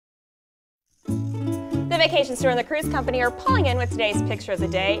Vacation Store and the Cruise Company are pulling in with today's picture of the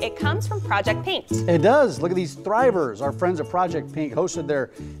day. It comes from Project Pink. It does. Look at these thrivers. Our friends at Project Pink hosted their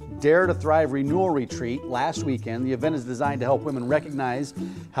Dare to Thrive Renewal Retreat last weekend. The event is designed to help women recognize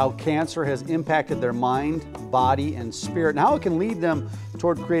how cancer has impacted their mind, body, and spirit, and how it can lead them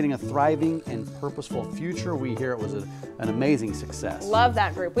toward creating a thriving and purposeful future. We hear it was an amazing success. Love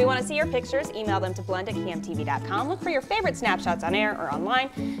that group. We want to see your pictures. Email them to blend@camtv.com. Look for your favorite snapshots on air or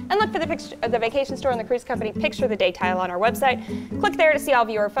online, and look for the picture of the Vacation Store and the Cruise Company picture of the day title on our website. Click there to see all of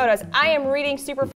your photos. I am reading super